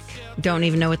hack. Don't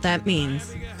even know what that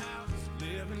means.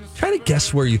 Try to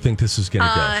guess where you think this is going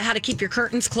to go. How to keep your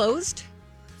curtains closed?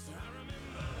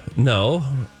 No.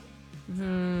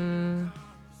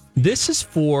 This is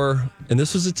and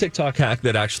this was a TikTok hack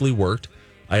that actually worked.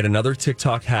 I had another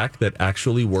TikTok hack that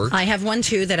actually worked. I have one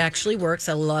too that actually works.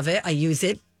 I love it. I use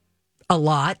it a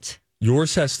lot.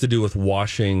 Yours has to do with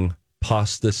washing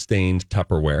pasta-stained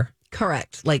Tupperware.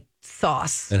 Correct. Like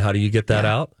sauce. And how do you get that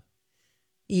out?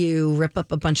 You rip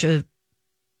up a bunch of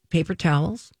paper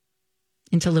towels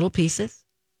into little pieces.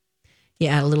 You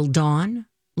add a little Dawn,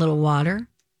 little water,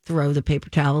 throw the paper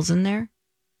towels in there,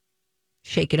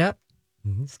 shake it up,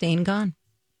 stain gone.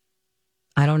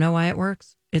 I don't know why it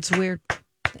works. It's weird.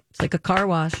 It's like a car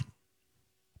wash.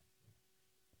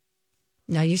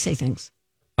 Now you say things.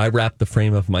 I wrapped the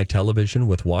frame of my television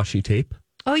with washi tape.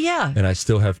 Oh, yeah. And I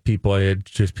still have people, I had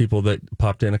just people that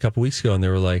popped in a couple weeks ago and they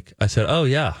were like, I said, oh,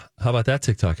 yeah, how about that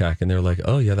TikTok hack? And they were like,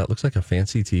 oh, yeah, that looks like a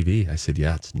fancy TV. I said,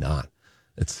 yeah, it's not.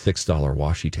 It's $6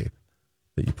 washi tape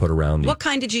that you put around. What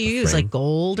kind did you use? frame. Like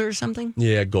gold or something?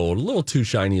 Yeah, gold. A little too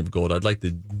shiny of gold. I'd like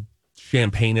to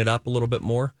champagne it up a little bit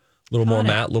more. A little more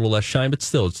matte, a little less shine, but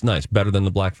still, it's nice. Better than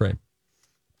the black frame.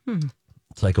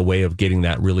 It's like a way of getting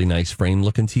that really nice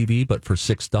frame-looking TV, but for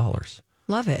 $6.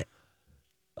 Love it.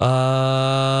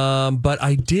 But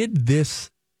I did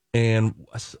this and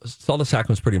saw this hack and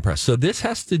was pretty impressed. So this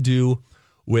has to do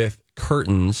with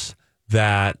curtains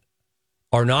that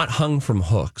are not hung from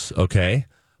hooks, okay?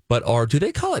 But are, do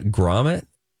they call it grommet?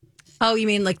 Oh, you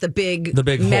mean like the big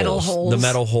metal holes? The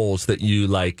metal holes that you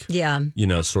like, you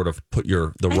know, sort of put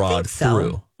the rod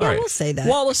through. Yeah, All right. we'll say that.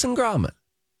 Wallace and Gromit.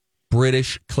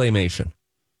 British claymation.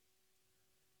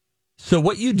 So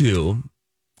what you do,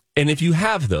 and if you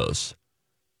have those,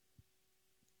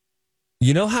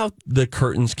 you know how the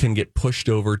curtains can get pushed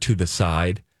over to the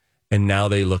side and now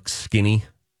they look skinny?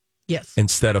 Yes.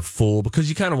 Instead of full, because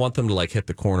you kind of want them to like hit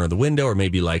the corner of the window or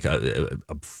maybe like a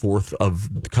fourth of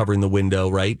covering the window,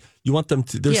 right? You want them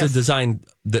to, there's a design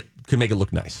that can make it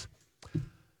look nice.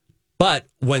 But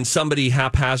when somebody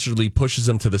haphazardly pushes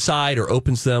them to the side or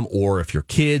opens them, or if your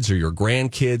kids or your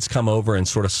grandkids come over and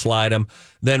sort of slide them,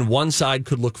 then one side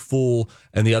could look full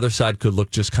and the other side could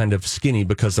look just kind of skinny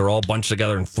because they're all bunched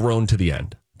together and thrown to the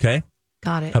end. Okay?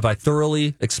 Got it. Have I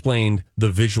thoroughly explained the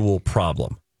visual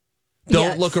problem?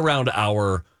 Don't look around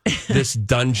this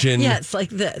dungeon. Yeah, it's like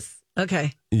this.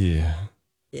 Okay. Yeah.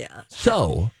 Yeah.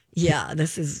 So. Yeah,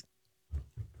 this is.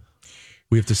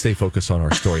 We have to stay focused on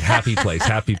our story. Happy place,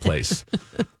 happy place.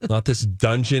 Not this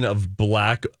dungeon of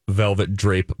black velvet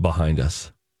drape behind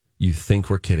us. You think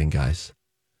we're kidding, guys.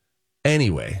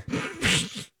 Anyway.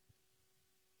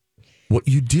 What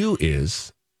you do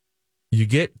is you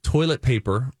get toilet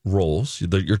paper rolls.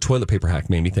 Your toilet paper hack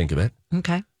made me think of it.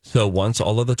 Okay. So once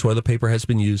all of the toilet paper has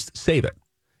been used, save it.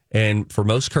 And for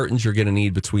most curtains, you're going to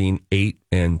need between 8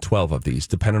 and 12 of these,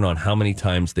 depending on how many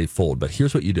times they fold. But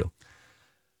here's what you do.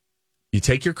 You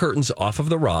take your curtains off of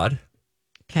the rod,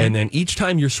 and then each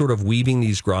time you're sort of weaving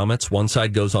these grommets, one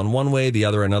side goes on one way, the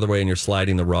other another way, and you're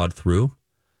sliding the rod through.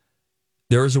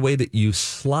 There is a way that you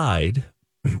slide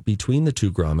between the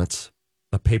two grommets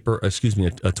a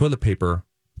toilet paper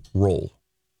roll,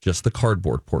 just the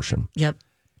cardboard portion. Yep.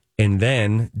 And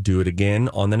then do it again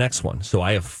on the next one. So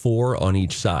I have 4 on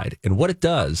each side. And what it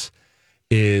does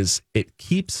is it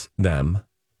keeps them,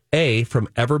 A, from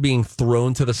ever being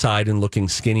thrown to the side and looking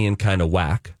skinny and kind of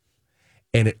whack.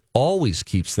 And it always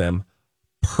keeps them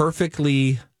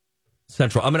perfectly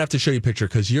central. I'm going to have to show you a picture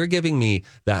because you're giving me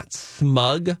that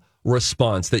smug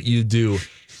response that you do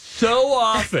so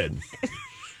often.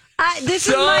 This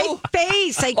is my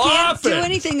face. I can't do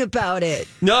anything about it.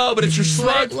 No, but it's your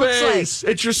smug face.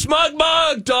 Like. It's your smug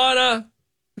mug, Donna.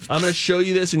 I'm going to show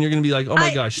you this, and you're going to be like, oh,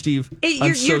 my gosh, Steve,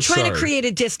 you're trying to create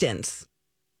a distance,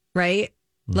 right?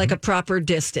 Mm-hmm. Like a proper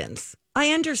distance.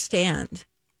 I understand.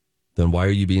 Then why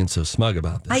are you being so smug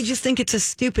about this? I just think it's a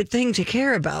stupid thing to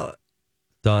care about.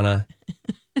 Donna.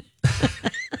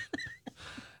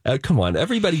 Come on.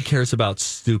 Everybody cares about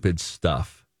stupid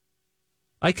stuff.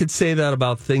 I could say that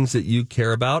about things that you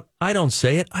care about. I don't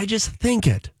say it. I just think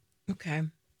it. Okay.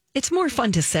 It's more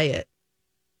fun to say it.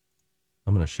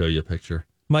 I'm going to show you a picture.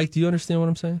 Mike, do you understand what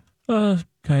I'm saying?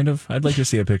 Kind of. I'd like to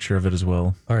see a picture of it as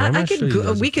well. All right,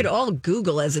 we could all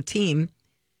Google as a team.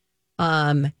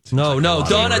 No,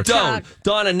 Donna, don't.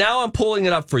 Donna, now I'm pulling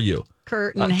it up for you.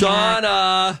 Curtain hack,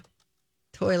 Donna.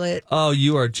 Toilet. Oh,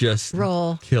 you are just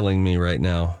roll. Killing me right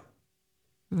now.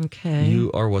 Okay.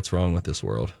 You are what's wrong with this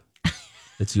world.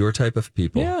 It's your type of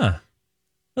people. Yeah.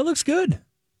 That looks good.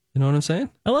 You know what I'm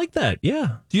saying? I like that.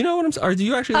 Yeah. Do you know what I'm saying? Or do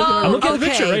you actually look at it? I'm looking at the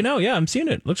picture right now. Yeah, I'm seeing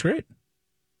it. Looks great.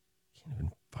 Can't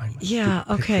even find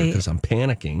my Because I'm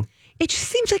panicking. It just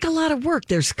seems like a lot of work.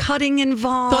 There's cutting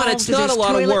involved. But it's not a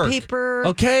lot of work. Paper.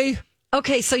 Okay.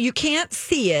 Okay, so you can't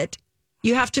see it.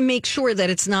 You have to make sure that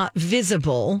it's not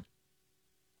visible.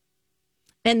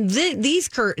 And these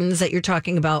curtains that you're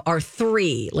talking about are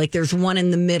 3. Like there's one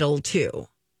in the middle too.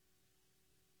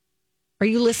 Are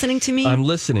you listening to me? I'm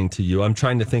listening to you. I'm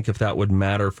trying to think if that would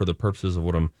matter for the purposes of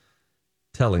what I'm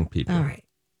telling people. All right.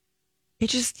 It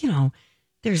just,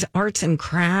 there's arts and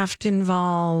craft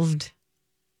involved.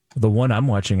 The one I'm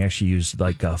watching actually used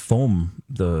like foam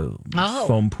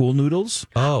pool noodles.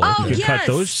 Oh, you could cut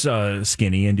those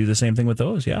skinny and do the same thing with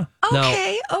those. Yeah.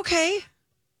 Okay.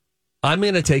 I'm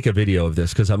going to take a video of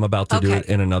this because I'm about to do it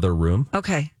in another room.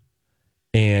 Okay.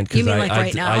 And because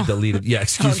right now? I deleted. Yeah,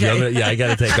 excuse me. I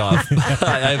got to take off.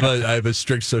 I have a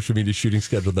strict social media shooting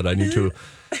schedule that I need to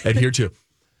adhere to.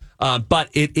 But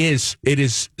it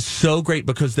is so great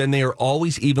because then they are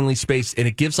always evenly spaced, and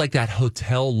it gives like that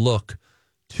hotel look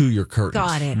to your curtains.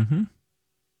 Got it. Mm-hmm.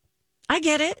 I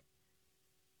get it.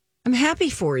 I'm happy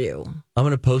for you. I'm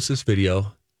going to post this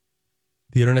video.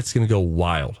 The internet's going to go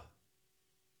wild.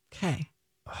 Okay.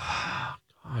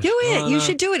 Do it. You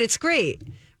should do it. It's great.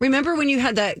 Remember when you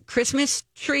had that Christmas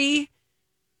tree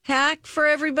hack for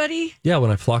everybody? Yeah,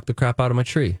 when I flocked the crap out of my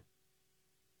tree.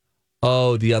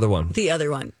 Oh, the other one. The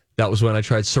other one. That was when I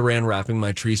tried saran wrapping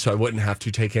my tree so I wouldn't have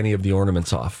to take any of the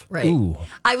ornaments off. Right. Ooh.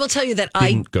 I will tell you that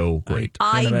Didn't go great.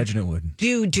 I can't imagine it would.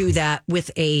 do that with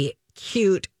a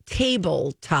cute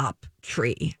tabletop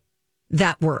tree.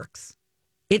 That works.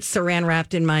 It's saran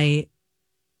wrapped in my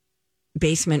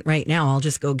basement right now. I'll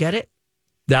just go get it.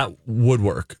 That would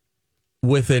work.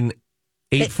 With an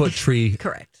 8-foot tree,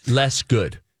 correct. Less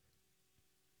good.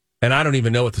 And I don't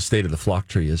even know what the state of the flock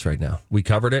tree is right now. We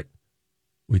covered it.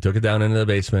 We took it down into the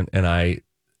basement, and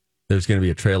there's going to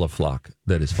be a trail of flock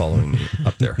that is following me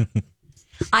up there.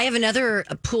 I have another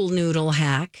pool noodle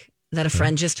hack that a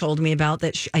friend just told me about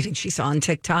that I think she saw on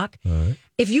TikTok. All right.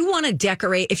 If you want to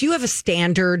decorate, if you have a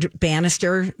standard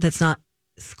banister that's not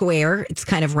square, it's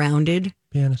kind of rounded.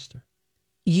 Banister.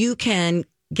 You can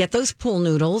get those pool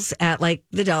noodles at like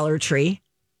the Dollar Tree,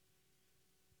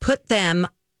 put them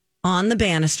on the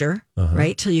banister,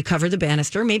 right, till you cover the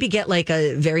banister. Maybe get like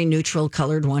a very neutral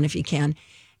colored one if you can.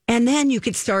 And then you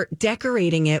could start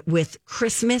decorating it with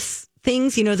Christmas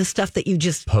things, the stuff that you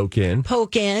just poke in.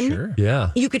 Sure.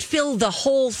 Yeah. You could fill the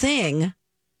whole thing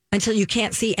until you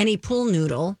can't see any pool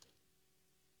noodle.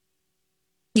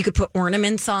 You could put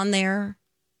ornaments on there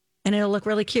and it'll look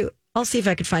really cute. I'll see if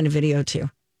I could find a video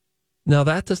too. Now,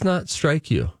 that does not strike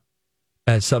you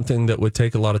as something that would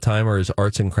take a lot of time or is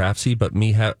arts and craftsy, but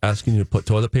me asking you to put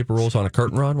toilet paper rolls on a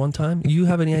curtain rod one time, you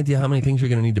have any idea how many things you're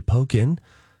going to need to poke in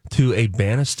to a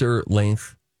banister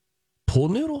length pool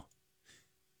noodle?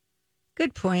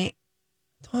 Good point.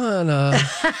 Donna.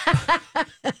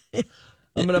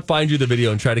 I'm going to find you the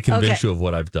video and try to convince you of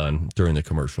what I've done during the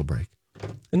commercial break.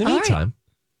 In the meantime,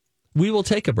 we will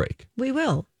take a break. We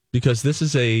will. Because this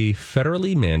is a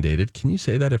federally mandated. Can you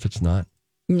say that if it's not?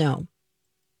 No.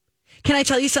 Can I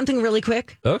tell you something really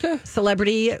quick? Okay.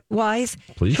 Celebrity-wise?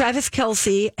 Please. Travis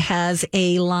Kelce has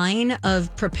a line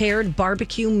of prepared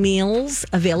barbecue meals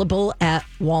available at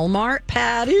Walmart,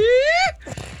 Patty.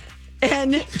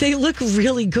 And they look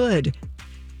really good.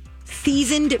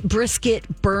 Seasoned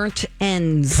brisket burnt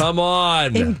ends. Come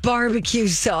on. In barbecue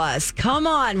sauce. Come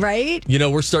on, right?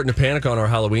 We're starting to panic on our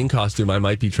Halloween costume. I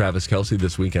might be Travis Kelce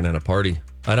this weekend at a party.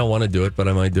 I don't want to do it, but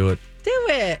I might do it. Do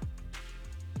it.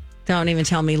 Don't even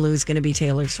tell me Lou's going to be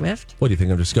Taylor Swift. What do you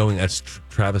think? I'm just going as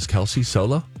Travis Kelce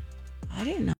solo? I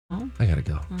didn't know. I got to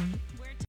go.